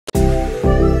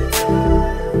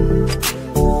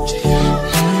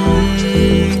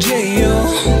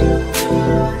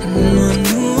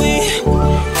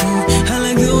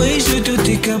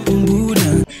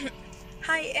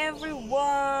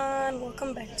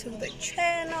to the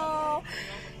channel.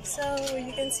 So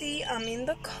you can see I'm in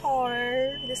the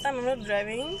car. This time I'm not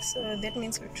driving, so that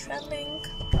means we're traveling.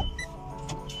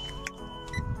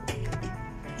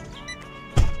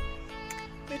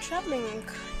 We're traveling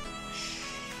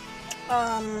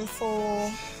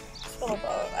for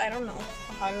about, I don't know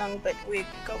how long, but we're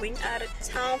going out of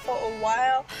town for a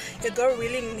while. The girl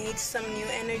really needs some new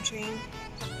energy.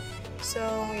 So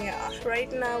yeah,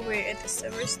 right now we're at the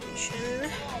service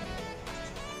station.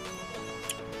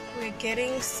 We're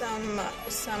getting some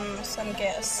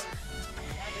gas,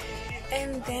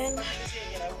 and then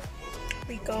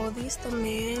we go. This the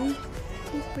man.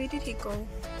 Where did he go?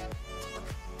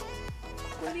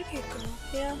 Where did he go?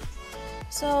 Yeah.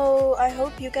 So I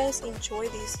hope you guys enjoy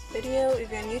this video. If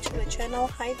you're new to the channel,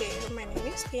 hi there, my name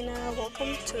is Tina.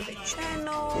 Welcome to the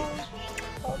channel.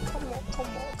 Welcome.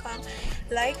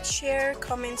 Like, share,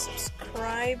 comment,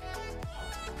 subscribe.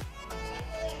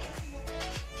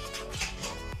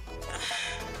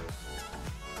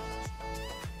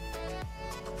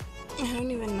 I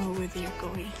don't even know where you're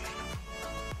going.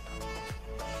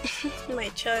 My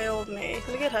child, man,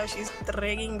 look at how she's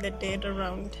dragging the dead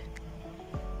around.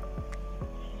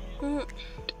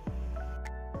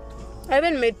 I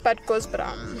haven't made patkos,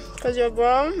 because your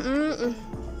girl,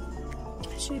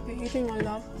 she be eating a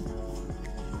lot.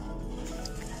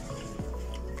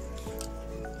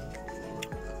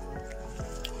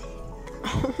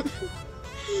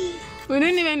 We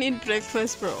didn't even eat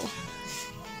breakfast, bro.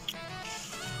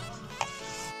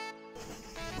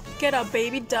 Get our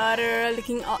baby daughter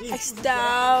looking all iced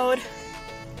out.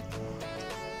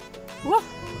 Whoa.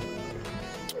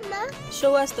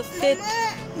 Show us the fit.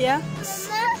 Mama. Yeah?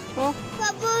 Mama. Oh.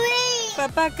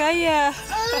 Papa Kaya.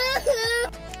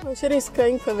 Oh, she's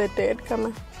going for the dead.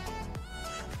 Come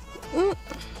on.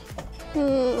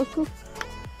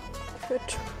 Good.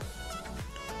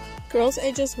 Girls'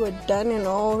 ages were done and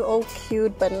all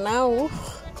cute, but now.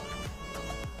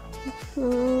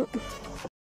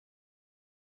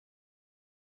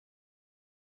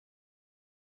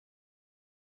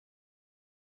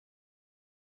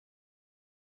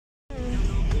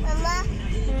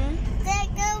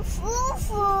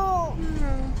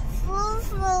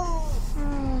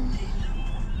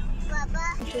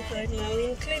 Right now we're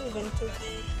in Cleveland.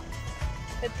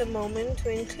 At the moment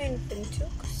we're in Cleveland,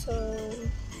 so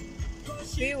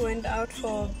we went out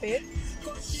for a bit.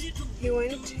 We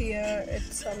went here at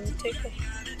some good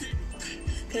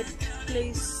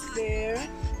place there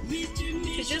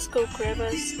to just go grab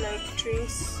us like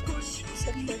drinks,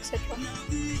 etc.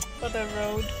 for the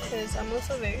road, because I'm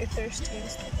also very thirsty and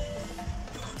stuff.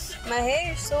 My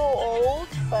hair is so old,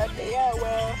 but yeah,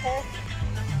 well,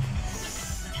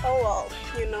 oh well,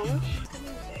 you know.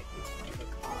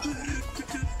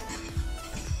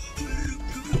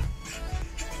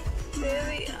 There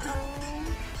we are.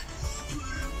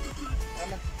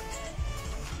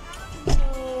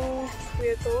 So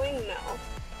we're going now.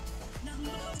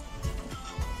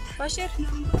 Wash it.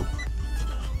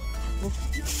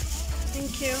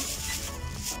 Thank you.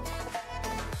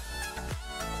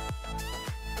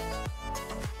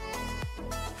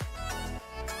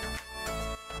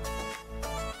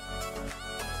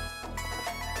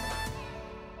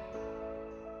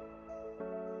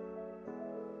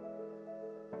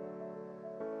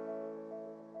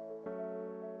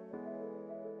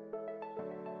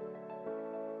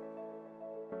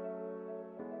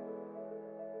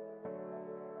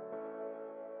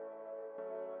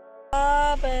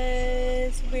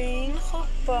 Babas, we're in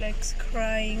Alex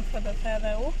crying for the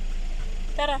father. Oh,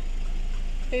 Tara,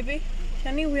 baby,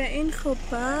 Shani, we're in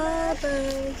Babas. Mama,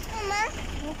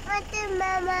 what is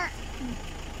Mama?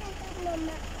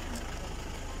 Mama.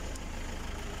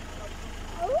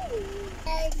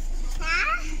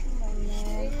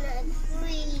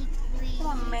 Come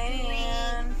on,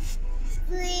 man.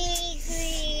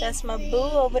 That's my boo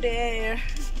over there.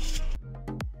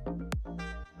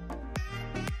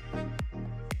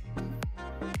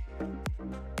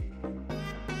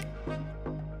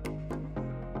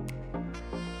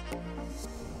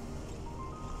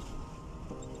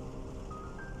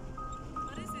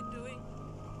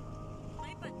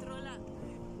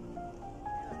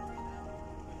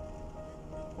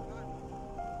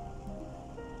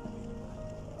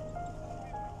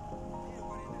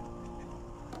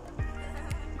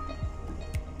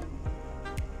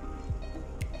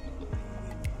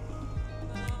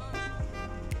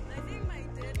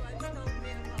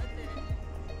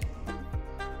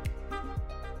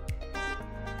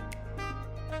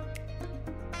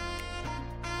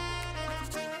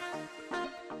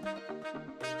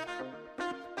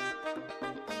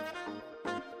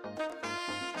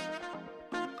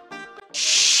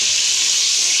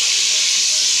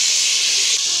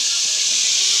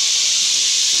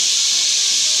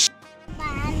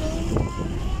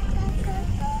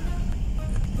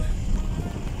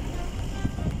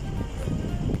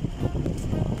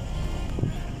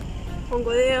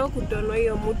 Ongoza kutonwa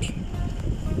hiyo muti.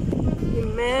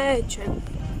 Imagine.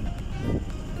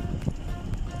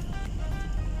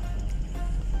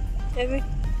 Evi.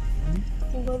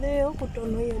 Ongoza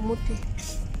kutonwa hiyo muti.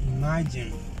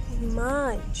 Imagine.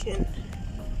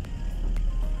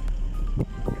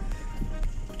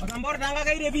 Akamborda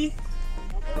ngakaire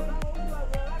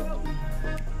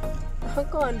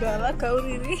Ako ando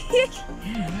abakauriri.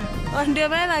 Ando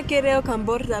bala kereo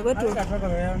kamborda goto.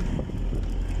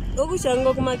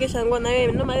 Okushango kumakeshango nawe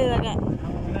no malelaga.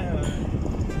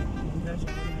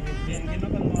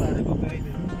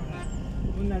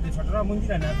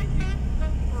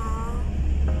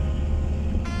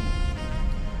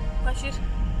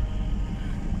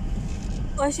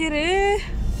 Washire.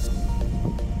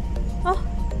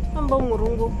 Amba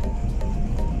murungu.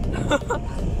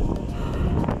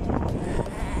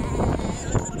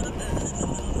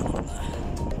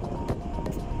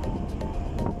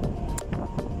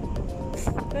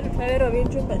 Pero bien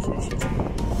chumba shishi.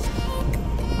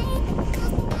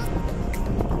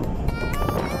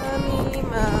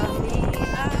 Mami.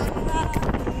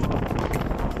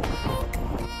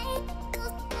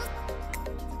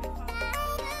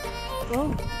 Oh,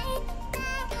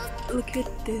 look at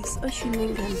this.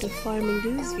 Ashining and the farming.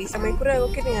 This is visa. Am I correct?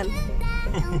 Okay, man.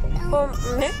 Oh,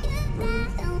 ne?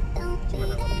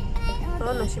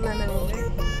 Oh, no, she man. Oh,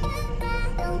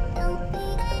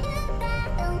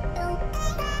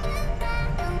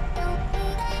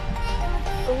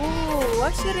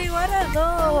 what are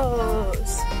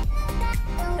those?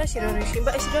 She don't rishi,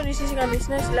 but she don't rishi. She can miss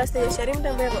last day. She rimmed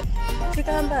them ever. She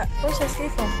can back. What's her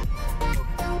safe from?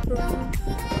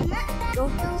 Oh,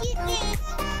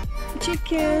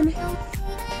 chicken.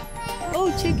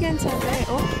 Oh, chickens are there.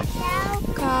 Oh,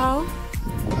 cow.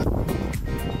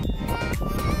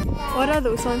 What are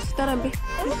those ones? Tarambi.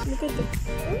 Look at them.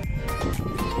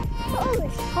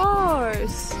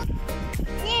 Horse.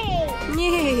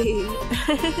 Yay.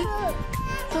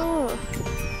 Oh.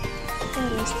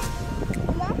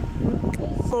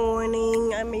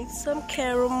 Morning. I made some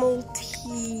caramel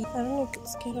tea. I don't know if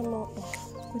it's caramel or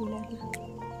vanilla.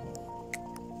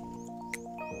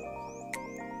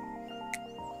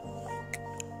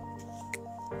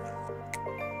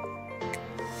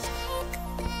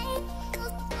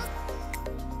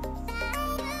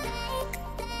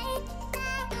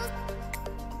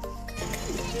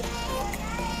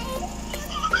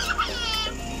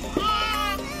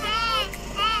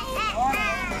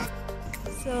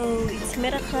 So it's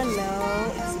Meraha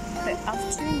now. It's the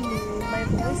afternoon. My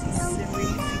voice is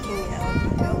really freaking me out.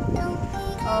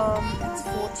 It's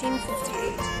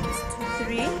 14:58. It's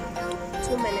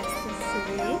 2 minutes to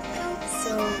 3.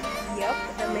 So yep,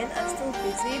 the men are still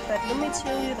busy. But let me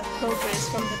tell you the progress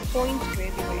from the point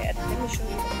where we were at. Let me show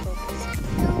you the progress.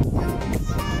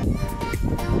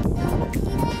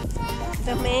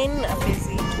 The men are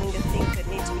busy doing the things that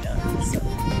need to be done. So.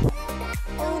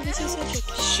 Oh, this is such a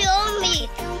cute. Show me.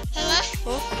 Mama.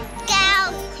 Oh.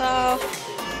 Cow. Cow.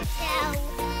 Cow.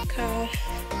 Cow.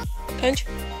 Can't you?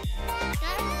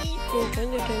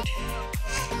 Can't you? Mama.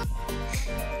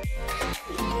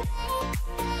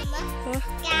 Huh?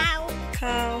 Cow.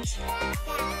 Cows.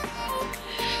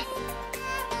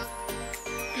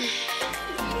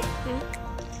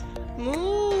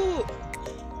 Moo.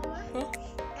 Huh?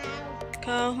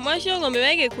 Cow. Mwasho ngombe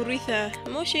wake kuritha.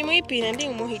 Moshi mwipi na ndi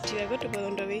umuhitira goto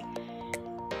bolondowe.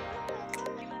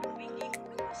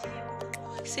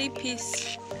 Say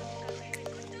peace.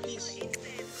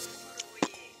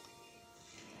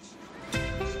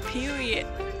 Period.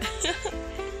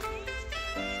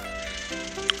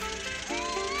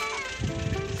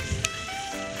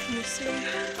 You see,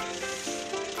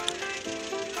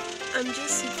 I'm just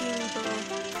sitting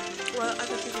while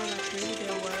other people are doing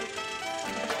their work.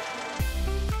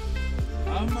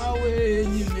 I'm away,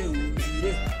 you know.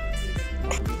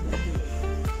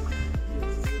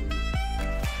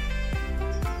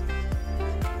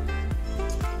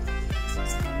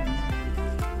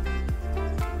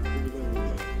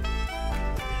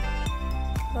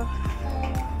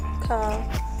 Cow.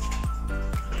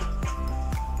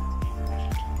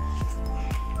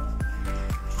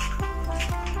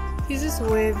 This is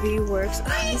where V works.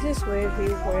 This is where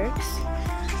V works.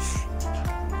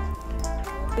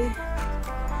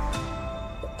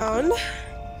 On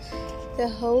the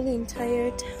whole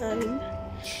entire time.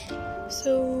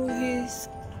 So he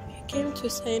came to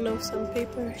sign off some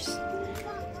papers.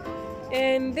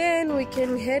 And then we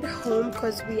can head home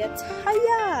because we are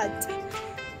tired.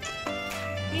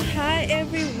 Hi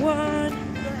everyone.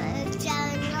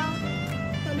 Channel.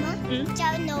 Mama. Hmm?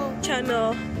 Channel.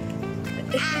 Channel.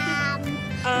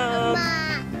 Mama.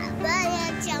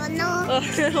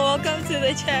 Welcome to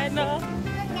the channel.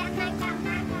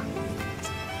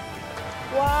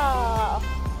 Wow.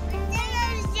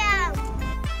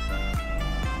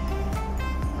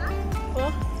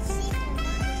 Huh?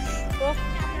 Huh?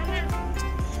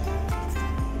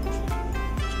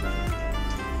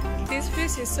 This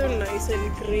fish is so nice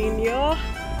and green, yo.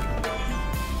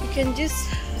 You can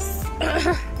just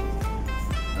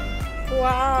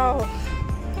wow.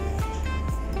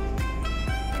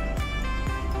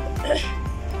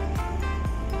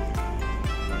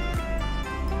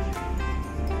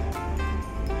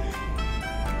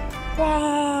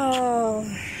 Wow,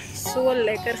 so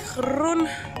lekker groen.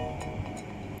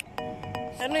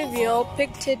 I don't know if you all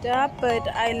picked it up, but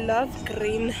I love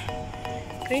green.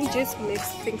 Green just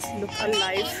makes things look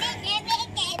alive.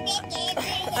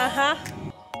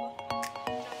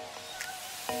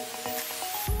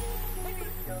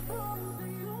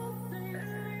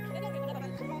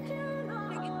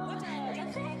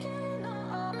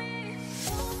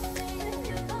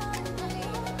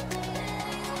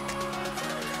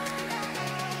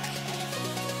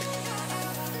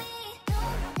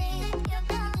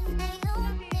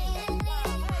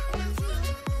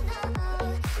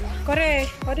 Corey,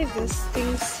 what if these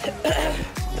things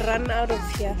run out of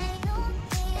here?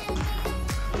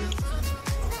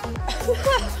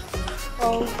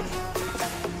 Oh,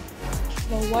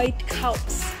 the white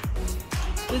cows.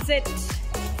 Is it?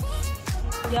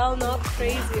 Y'all not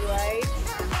crazy, right?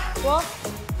 What?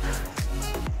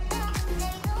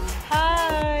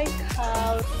 Hi,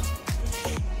 cow.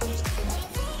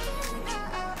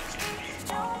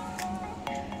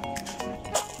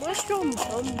 Mushroom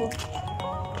bumbo.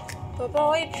 Papa,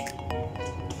 wait.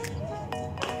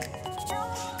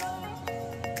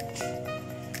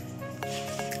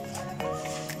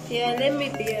 Yeah, let me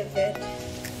be a vet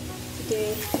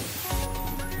today.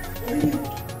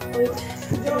 Wait.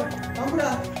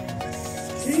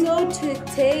 So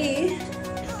today,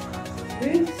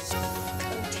 I'm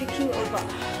taking over.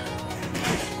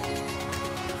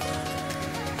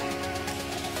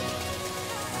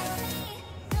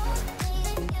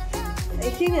 I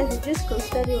think I should just go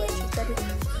study what you study.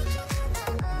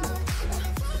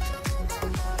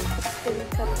 And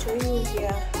come join me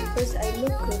here because I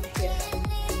look good here.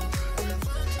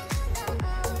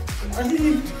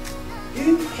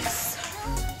 Yes.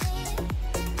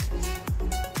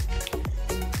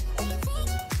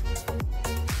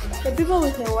 The people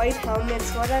with the white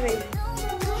helmets, what are they?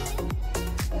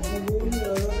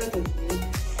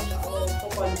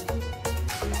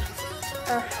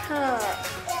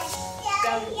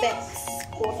 Gazza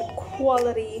of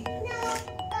quality.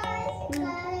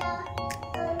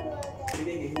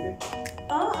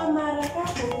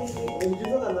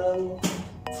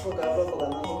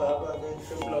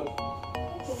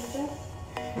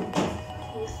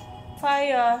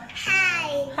 Fire.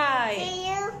 Hi. Hi. See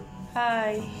you.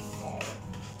 Hi.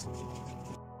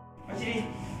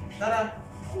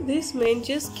 This man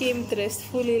just came dressed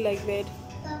fully like that.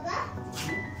 Papa?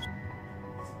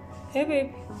 Hey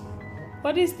babe,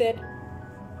 what is that?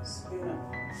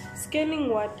 Scanning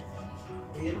what?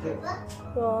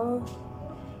 Oh.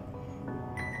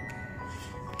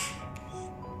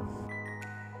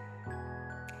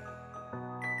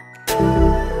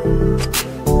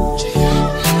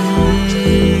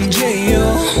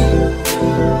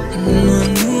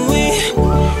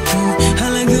 I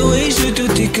like the way you to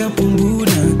take up on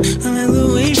Buddha. I like the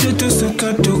way you to suck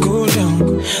up to go.